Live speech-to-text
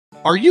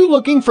Are you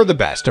looking for the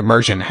best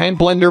immersion hand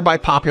blender by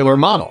popular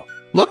model?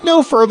 Look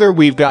no further,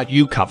 we've got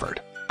you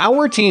covered.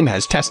 Our team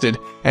has tested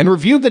and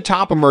reviewed the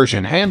top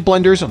immersion hand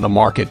blenders on the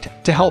market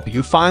to help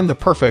you find the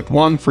perfect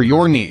one for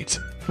your needs.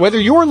 Whether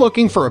you're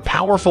looking for a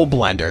powerful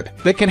blender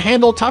that can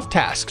handle tough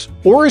tasks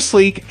or a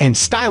sleek and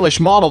stylish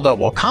model that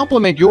will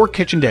complement your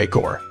kitchen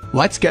decor,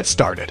 let's get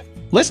started.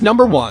 List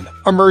number 1.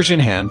 Immersion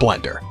Hand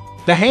Blender.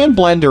 The hand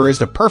blender is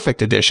the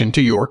perfect addition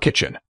to your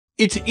kitchen.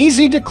 It's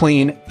easy to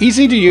clean,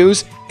 easy to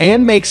use,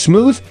 and make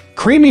smooth,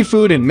 creamy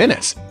food in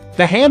minutes.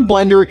 The hand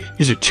blender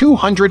is a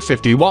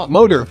 250-watt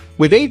motor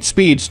with 8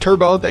 speeds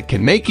turbo that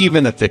can make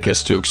even the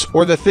thickest soups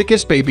or the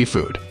thickest baby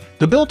food.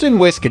 The built-in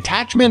whisk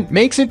attachment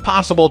makes it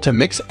possible to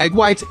mix egg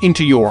whites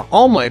into your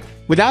omelet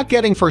without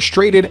getting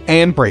frustrated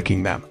and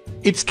breaking them.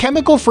 It's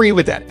chemical-free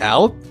with that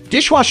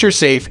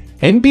dishwasher-safe,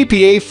 and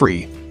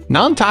BPA-free,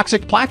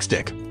 non-toxic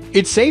plastic.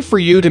 It's safe for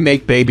you to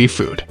make baby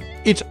food.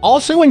 It's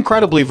also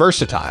incredibly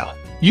versatile.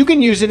 You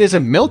can use it as a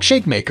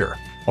milkshake maker,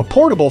 a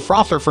portable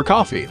frother for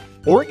coffee,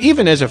 or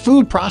even as a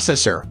food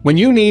processor when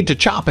you need to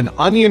chop an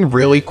onion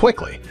really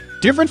quickly.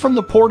 Different from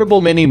the portable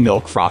mini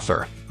milk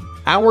frother,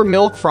 our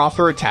milk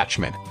frother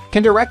attachment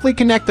can directly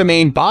connect the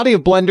main body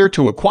of blender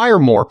to acquire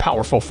more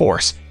powerful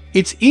force.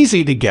 It's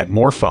easy to get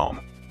more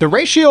foam. The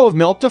ratio of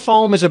milk to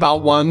foam is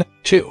about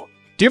 1:2.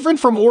 Different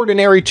from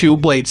ordinary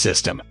 2-blade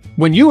system.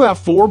 When you have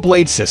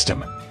 4-blade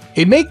system,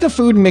 it makes the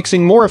food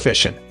mixing more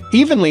efficient,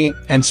 evenly,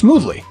 and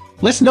smoothly.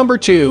 List number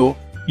 2.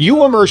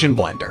 YIOU Immersion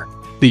Blender.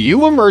 The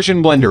YIOU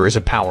Immersion Blender is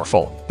a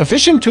powerful,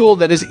 efficient tool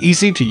that is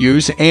easy to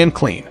use and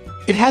clean.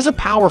 It has a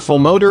powerful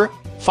motor,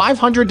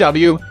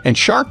 500W, and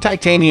sharp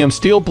titanium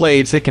steel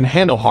blades that can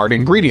handle hard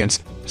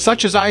ingredients,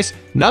 such as ice,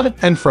 nut,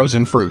 and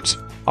frozen fruits.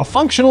 A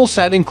functional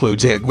set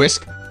includes a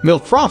whisk,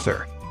 milk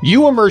frother,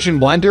 YIOU Immersion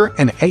Blender,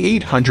 and a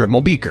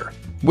 800ml beaker,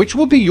 which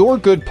will be your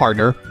good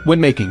partner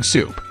when making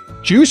soup,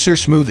 juice, or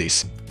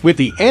smoothies. With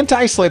the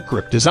anti-slip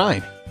grip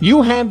design,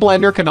 YIOU Hand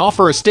Blender can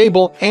offer a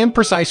stable and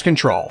precise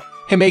control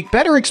and make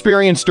better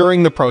experience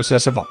during the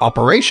process of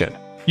operation.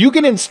 You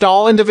can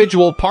install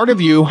individual part of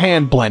YIOU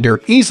Hand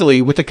Blender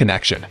easily with a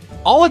connection.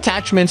 All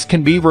attachments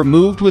can be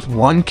removed with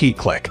one key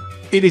click.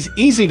 It is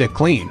easy to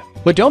clean,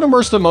 but don't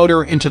immerse the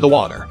motor into the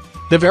water.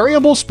 The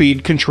variable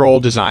speed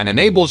control design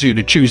enables you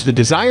to choose the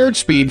desired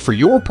speed for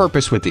your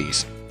purpose with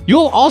ease.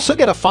 You'll also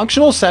get a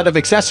functional set of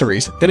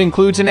accessories that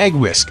includes an egg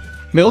whisk,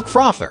 milk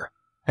frother,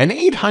 an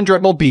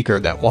 800ml beaker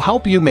that will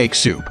help you make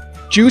soup,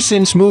 juice,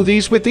 and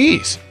smoothies with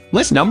ease.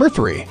 List number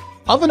 3.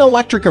 Oven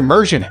Electric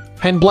Immersion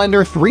Hand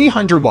Blender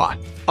 300-watt.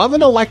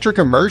 Oven Electric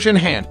Immersion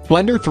Hand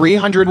Blender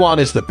 300-watt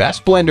is the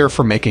best blender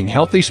for making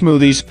healthy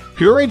smoothies,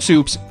 pureed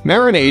soups,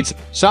 marinades,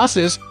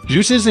 sauces,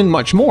 juices, and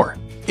much more.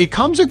 It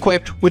comes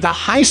equipped with a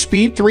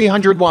high-speed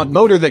 300-watt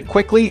motor that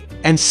quickly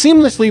and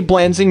seamlessly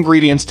blends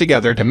ingredients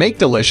together to make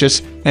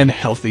delicious and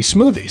healthy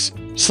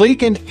smoothies.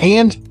 Sleek and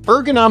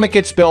ergonomic,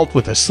 it's built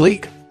with a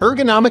sleek,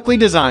 ergonomically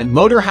designed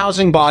motor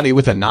housing body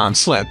with a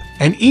non-slip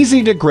and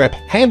easy-to-grip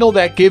handle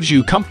that gives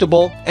you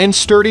comfortable and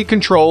sturdy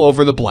control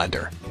over the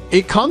blender.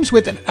 It comes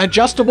with an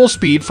adjustable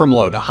speed from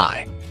low to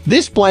high.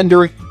 This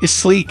blender is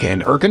sleek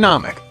and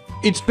ergonomic.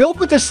 It's built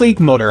with a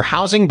sleek motor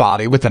housing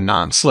body with a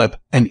non-slip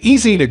and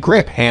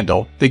easy-to-grip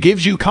handle that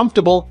gives you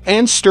comfortable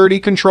and sturdy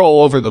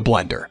control over the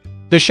blender.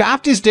 The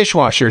shaft is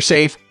dishwasher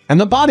safe, and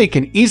the body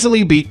can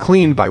easily be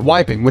cleaned by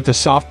wiping with a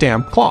soft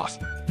damp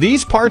cloth.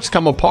 These parts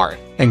come apart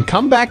and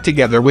come back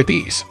together with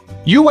ease.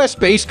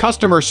 US-based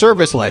customer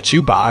service lets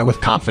you buy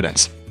with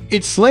confidence.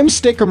 Its slim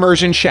stick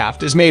immersion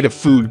shaft is made of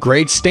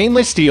food-grade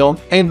stainless steel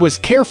and was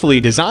carefully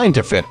designed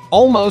to fit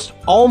almost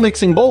all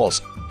mixing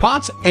bowls,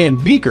 pots,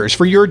 and beakers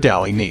for your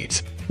deli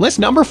needs. List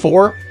number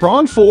 4.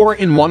 Braun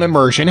 4-in-1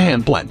 Immersion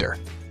Hand Blender.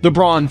 The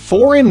Braun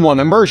 4-in-1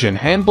 Immersion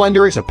Hand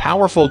Blender is a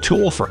powerful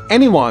tool for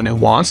anyone who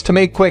wants to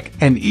make quick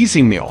and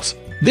easy meals.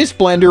 This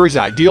blender is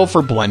ideal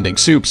for blending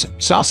soups,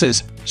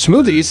 sauces,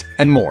 smoothies,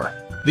 and more.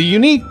 The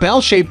unique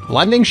bell-shaped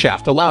blending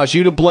shaft allows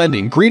you to blend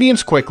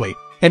ingredients quickly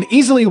and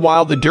easily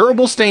while the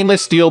durable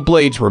stainless steel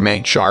blades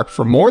remain sharp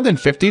for more than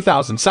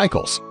 50,000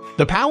 cycles.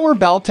 The Power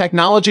Bell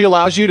technology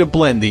allows you to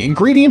blend the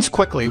ingredients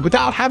quickly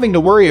without having to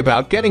worry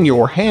about getting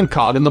your hand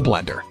caught in the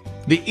blender.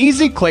 The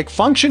Easy Click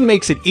function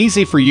makes it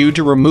easy for you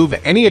to remove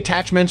any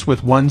attachments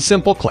with one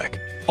simple click.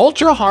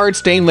 Ultra-hard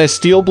stainless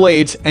steel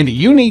blades and a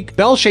unique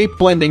bell-shaped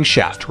blending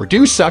shaft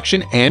reduce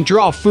suction and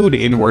draw food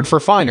inward for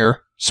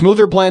finer,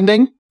 smoother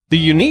blending. The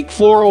unique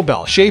floral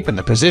bell shape and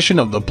the position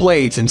of the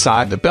blades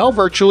inside the bell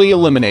virtually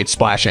eliminates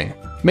splashing,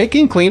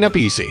 making cleanup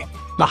easy.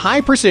 The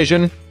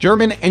high-precision,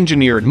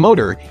 German-engineered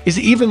motor is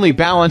evenly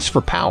balanced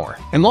for power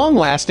and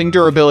long-lasting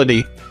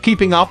durability,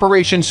 keeping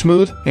operation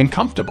smooth and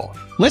comfortable.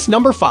 List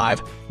number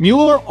 5.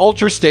 Mueller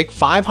UltraStick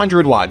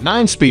 500-watt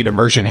 9-speed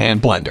Immersion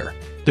Hand Blender.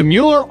 The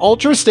Mueller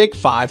UltraStick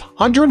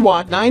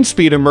 500-watt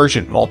 9-speed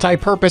immersion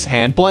multi-purpose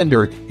hand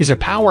blender is a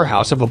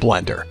powerhouse of a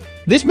blender.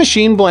 This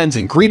machine blends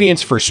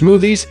ingredients for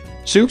smoothies,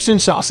 soups and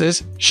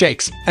sauces,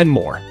 shakes, and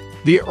more.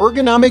 The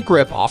ergonomic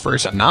grip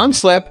offers a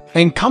non-slip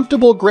and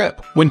comfortable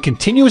grip when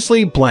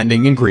continuously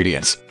blending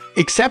ingredients.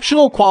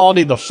 Exceptional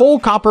quality, the full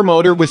copper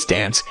motor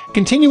withstands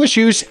continuous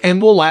use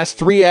and will last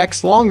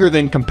 3x longer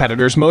than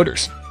competitors'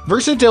 motors.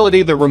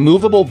 Versatility, the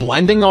removable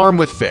blending arm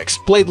with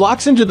fixed blade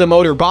locks into the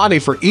motor body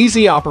for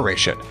easy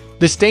operation.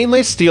 The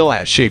stainless steel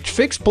S-shaped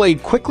fixed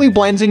blade quickly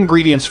blends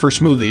ingredients for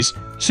smoothies,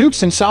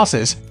 soups and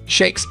sauces,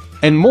 shakes,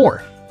 and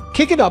more.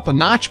 Kick it up a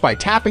notch by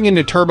tapping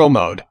into turbo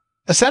mode,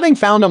 a setting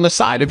found on the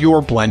side of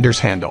your blender's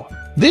handle.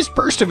 This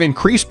burst of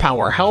increased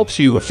power helps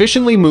you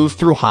efficiently move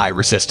through high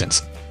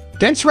resistance,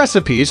 dense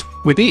recipes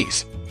with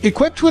ease.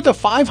 Equipped with a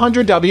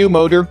 500W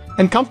motor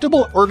and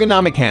comfortable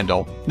ergonomic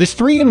handle, this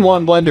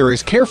 3-in-1 blender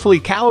is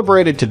carefully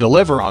calibrated to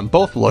deliver on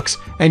both looks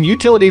and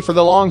utility for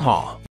the long haul.